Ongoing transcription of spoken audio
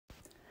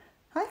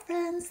Hi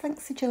friends,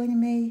 thanks for joining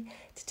me.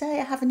 Today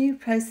I have a new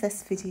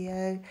process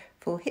video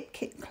for Hip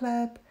Kit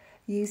Club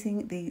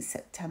using the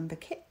September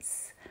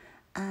kits,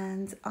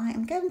 and I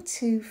am going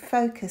to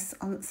focus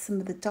on some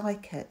of the die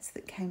cuts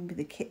that came with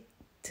the kit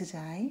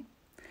today.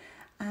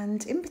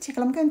 And in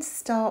particular I'm going to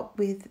start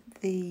with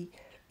the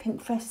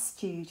Pink Fresh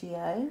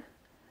Studio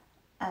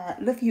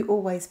Love You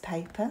Always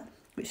paper,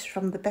 which is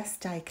from the Best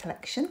Day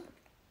collection,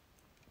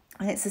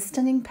 and it's a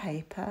stunning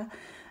paper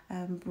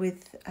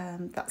with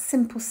that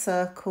simple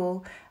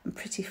circle and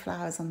pretty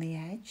flowers on the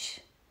edge.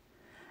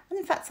 And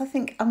in fact, I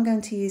think I'm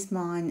going to use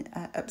mine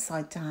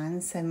upside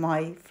down, so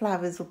my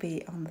flowers will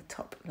be on the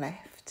top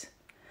left.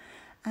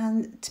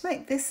 And to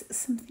make this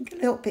something a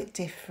little bit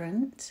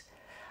different,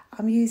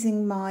 I'm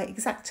using my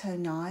X-Acto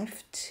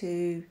knife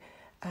to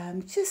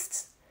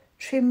just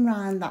trim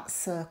round that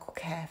circle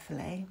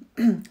carefully,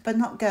 but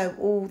not go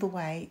all the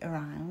way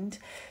around.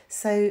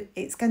 So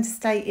it's going to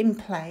stay in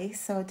place,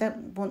 so I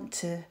don't want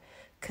to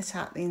cut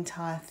out the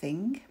entire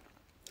thing.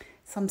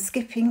 So I'm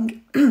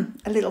skipping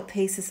a little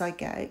piece as I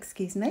go,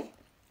 excuse me.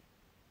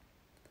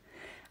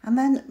 And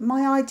then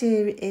my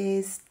idea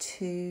is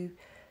to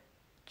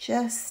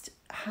just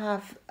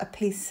have a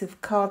piece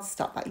of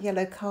cardstock, that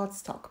yellow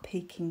cardstock,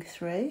 peeking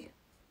through.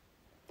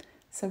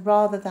 So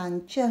rather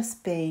than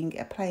just being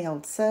a plain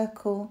old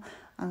circle,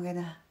 I'm going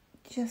to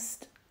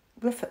just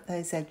rough up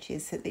those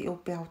edges so that you'll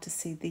be able to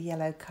see the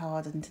yellow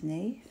card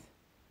underneath.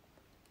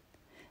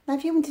 Now,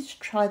 if you wanted to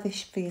try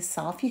this for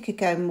yourself, you could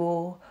go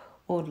more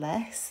or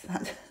less.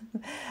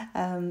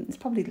 It's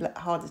probably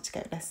harder to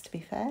go less, to be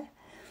fair.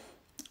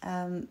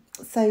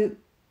 So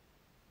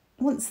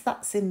once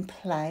that's in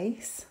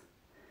place,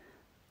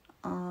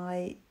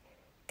 I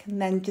can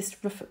then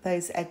just rough up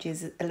those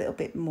edges a little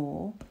bit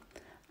more.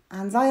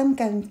 And I am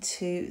going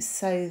to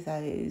sew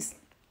those.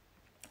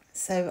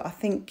 So I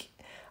think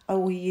I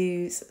will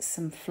use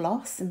some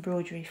floss,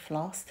 embroidery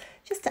floss,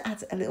 just to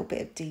add a little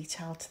bit of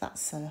detail to that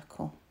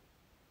circle,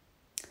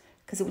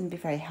 because it wouldn't be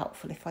very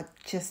helpful if I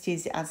just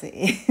used it as it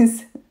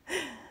is.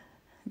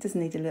 It does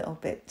need a little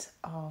bit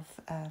of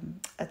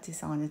a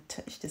designer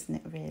touch, doesn't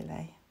it,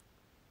 really?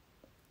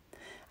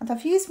 And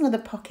I've used one of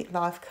the Pocket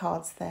Life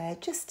cards there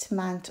just to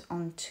mount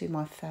onto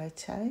my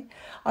photo.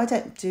 I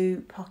don't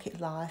do Pocket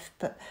Life,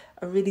 but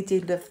I really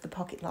do love the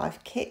Pocket Life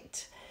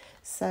kit.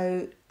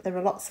 So there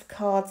are lots of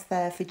cards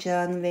there for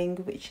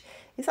journaling, which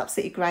is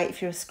absolutely great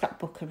if you're a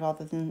scrapbooker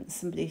rather than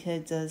somebody who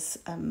does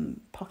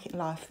Pocket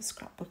Life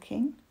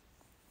scrapbooking.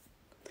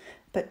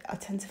 But I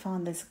tend to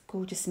find there's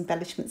gorgeous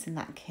embellishments in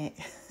that kit.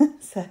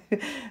 So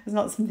it's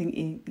not something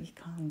you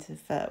kind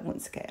of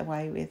want to get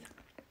away with.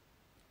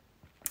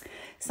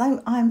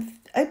 So I've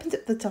opened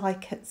up the die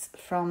cuts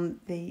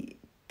from the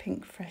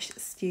Pink Fresh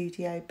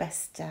Studio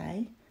Best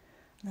Day.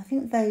 And I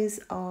think those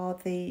are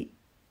the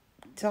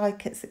die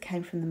cuts that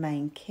came from the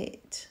main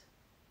kit.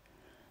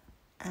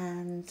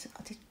 And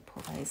I did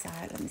pull those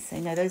out, let me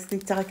see. No, those are the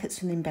die cuts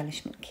from the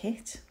embellishment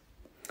kit.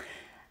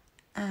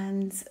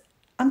 And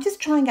I'm just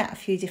trying out a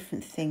few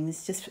different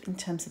things just in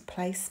terms of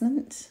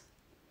placement.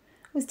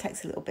 It always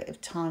takes a little bit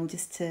of time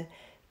just to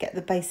get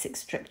the basic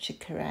structure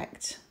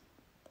correct.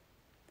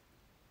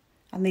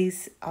 And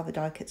these are the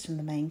die cuts from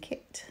the main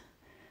kit.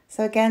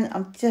 So again,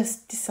 I'm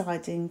just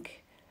deciding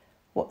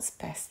what's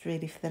best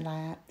really for the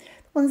layout.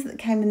 The ones that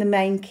came in the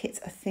main kit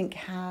I think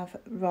have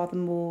rather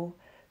more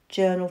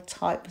journal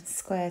type and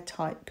square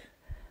type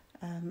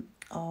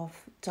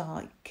of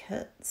die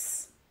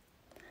cuts.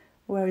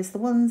 Whereas the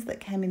ones that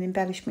came in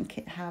embellishment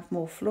kit have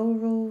more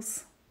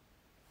florals.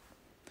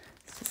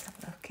 Let's just have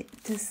a look.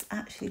 It does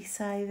actually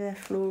say they're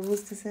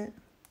florals, does it?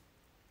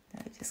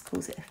 No, it just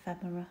calls it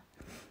ephemera.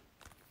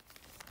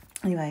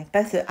 Anyway,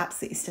 both are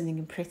absolutely stunning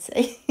and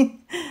pretty.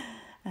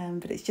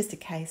 But it's just a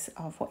case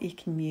of what you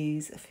can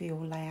use for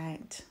your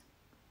layout.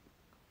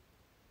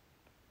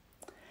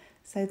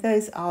 So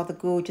those are the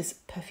gorgeous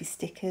puffy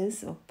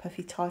stickers or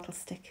puffy title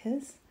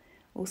stickers,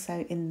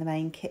 also in the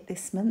main kit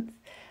this month.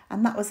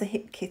 And that was a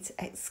Hip Kit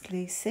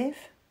exclusive.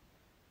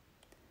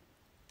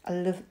 I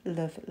love,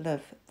 love,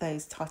 love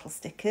those title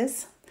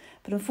stickers.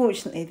 But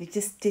unfortunately, they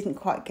just didn't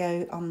quite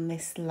go on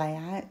this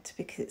layout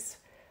because it's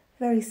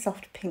very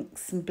soft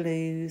pinks and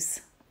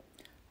blues,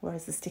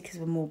 whereas the stickers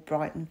were more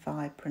bright and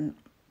vibrant.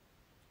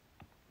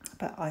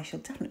 But I shall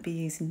definitely be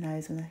using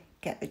those when I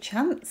get the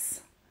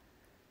chance.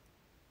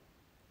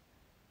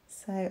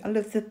 So I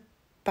love the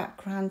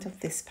background of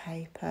this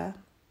paper,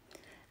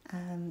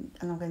 and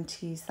I'm going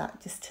to use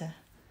that just to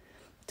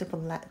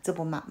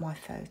double map my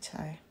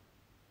photo.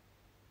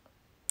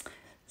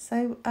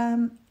 So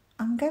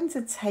I'm going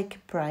to take a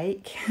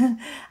break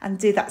and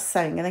do that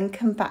sewing and then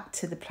come back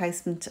to the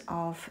placement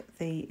of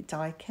the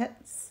die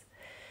cuts.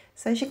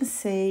 So as you can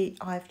see,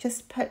 I've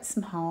just poked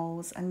some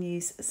holes and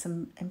used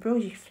some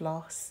embroidery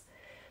floss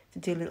to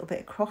do a little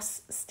bit of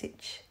cross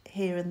stitch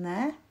here and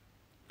there.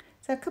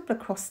 So a couple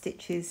of cross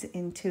stitches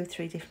in 2 or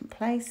 3 different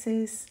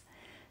places,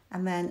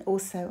 and then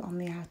also on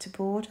the outer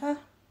border.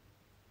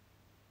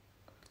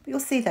 But you'll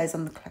see those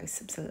on the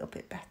close-ups a little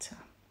bit better.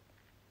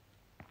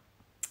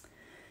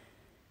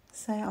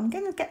 So I'm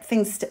going to get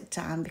things stuck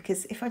down,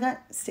 because if I don't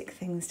stick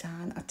things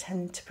down, I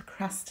tend to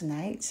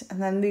procrastinate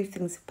and then move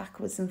things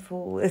backwards and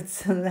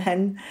forwards and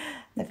then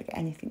never get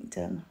anything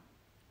done.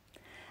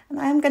 And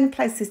I am going to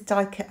place this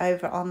die cut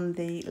over on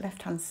the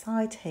left hand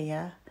side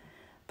here,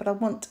 but I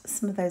want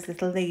some of those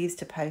little leaves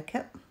to poke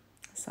up.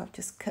 So I've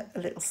just cut a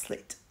little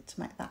slit to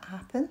make that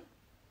happen.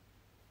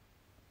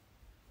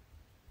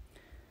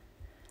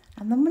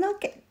 And then when I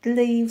get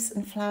leaves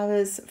and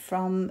flowers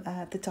from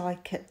the die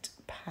cut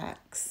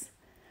packs,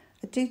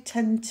 I do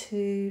tend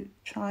to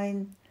try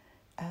and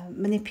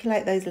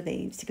manipulate those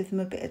leaves to give them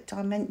a bit of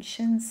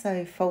dimension.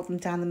 So fold them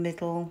down the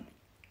middle,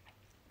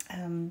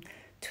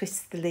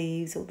 twist the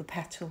leaves or the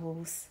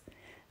petals.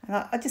 And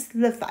I just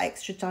love that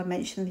extra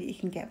dimension that you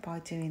can get by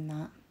doing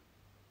that.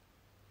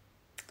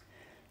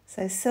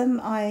 So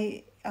some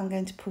I'm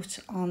going to put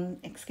on,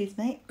 excuse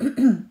me,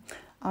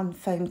 on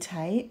foam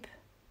tape.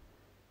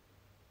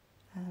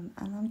 And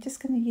I'm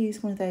just going to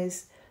use one of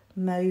those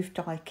mauve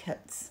die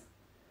cuts.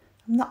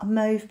 I'm not a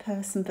mauve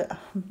person, but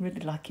I'm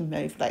really liking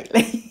mauve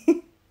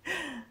lately.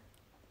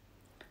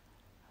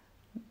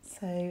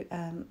 So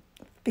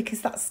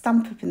because that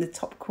stamp up in the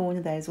top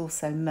corner there is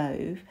also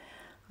mauve,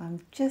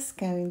 I'm just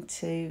going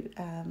to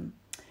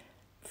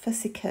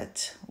fussy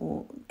cut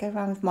or go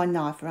around with my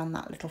knife around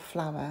that little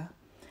flower,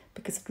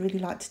 because I'd really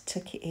like to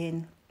tuck it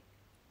in,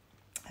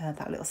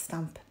 that little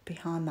stamp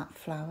behind that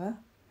flower.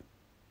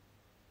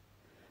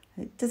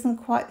 It doesn't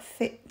quite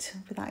fit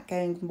without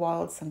going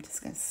wild, so I'm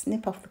just going to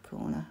snip off the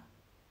corner.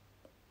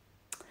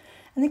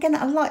 And again,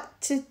 I like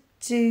to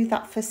do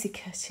that fussy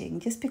cutting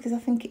just because I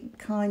think it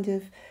kind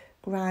of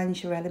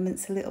grounds your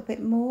elements a little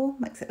bit more,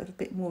 makes it a little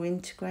bit more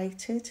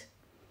integrated.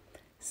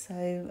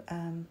 So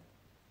I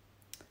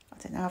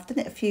don't know, I've done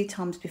it a few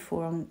times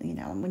before on,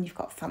 when you've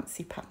got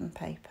fancy pattern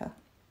paper.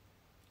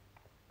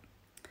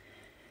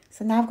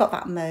 So now I've got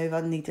that mauve,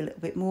 I need a little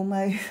bit more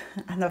mauve,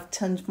 and I've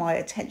turned my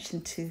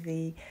attention to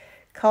the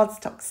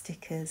cardstock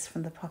stickers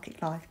from the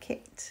Pocket Life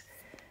kit.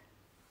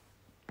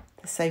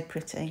 They're so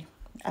pretty.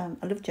 I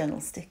love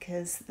journal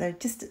stickers. I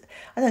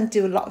don't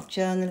do a lot of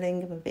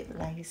journaling, I'm a bit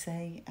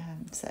lazy,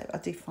 so I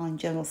do find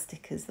journal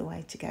stickers the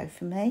way to go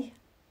for me.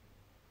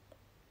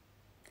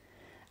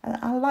 And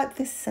I like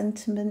this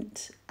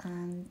sentiment,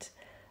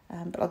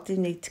 but I do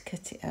need to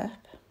cut it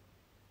up.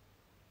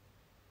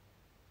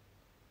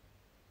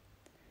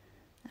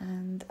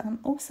 And I'm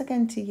also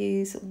going to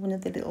use one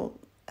of the little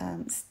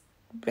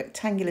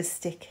rectangular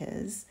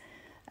stickers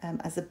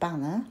as a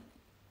banner,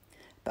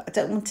 but I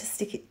don't want to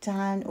stick it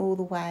down all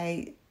the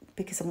way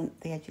because I want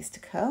the edges to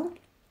curl.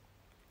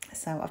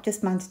 So I've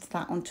just mounted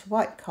that onto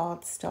white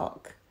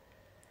cardstock,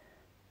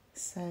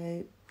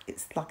 so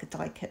it's like a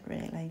die cut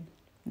really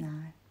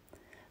now.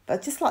 But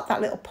I just like that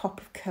little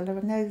pop of colour.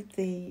 I know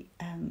the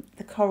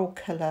coral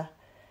colour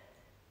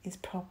is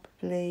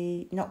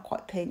probably not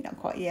quite pink, not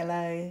quite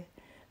yellow,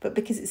 but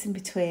because it's in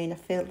between, I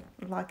feel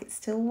like it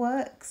still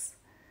works.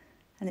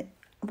 And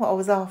what I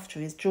was after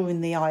is drawing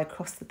the eye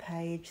across the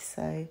page.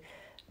 So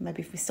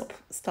maybe if we start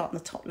on the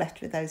top left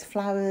with those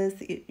flowers,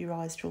 your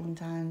eye's drawn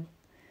down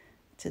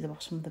to the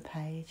bottom of the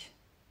page.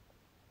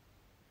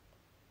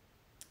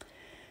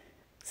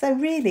 So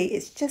really,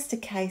 it's just a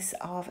case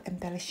of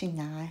embellishing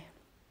now.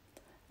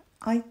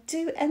 I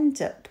do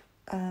end up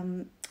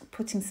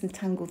putting some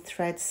tangled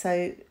thread,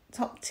 so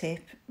top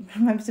tip,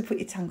 remember to put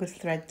your tangled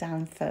thread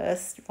down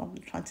first rather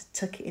than trying to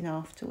tuck it in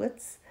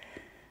afterwards.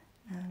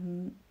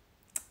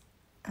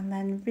 And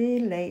then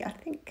really, I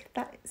think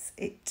that's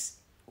it,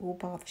 all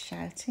bar the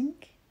shouting.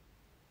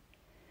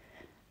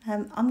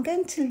 I'm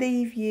going to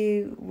leave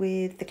you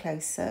with the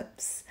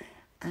close-ups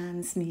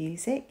and some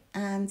music,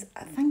 and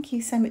thank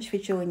you so much for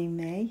joining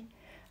me.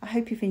 I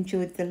hope you've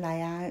enjoyed the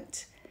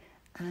layout,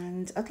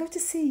 and I'd love to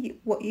see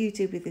what you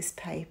do with this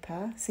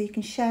paper, so you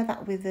can share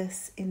that with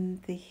us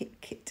in the Hip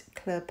Kit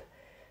Club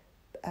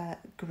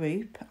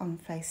group on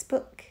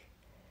Facebook.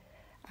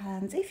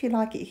 And if you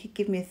like it, you could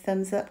give me a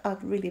thumbs up,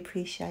 I'd really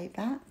appreciate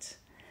that.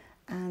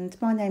 And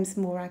my name's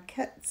Morag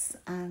Cuts,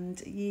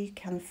 and you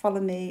can follow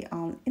me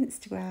on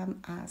Instagram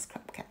as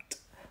Crapcat.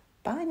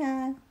 Bye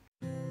now.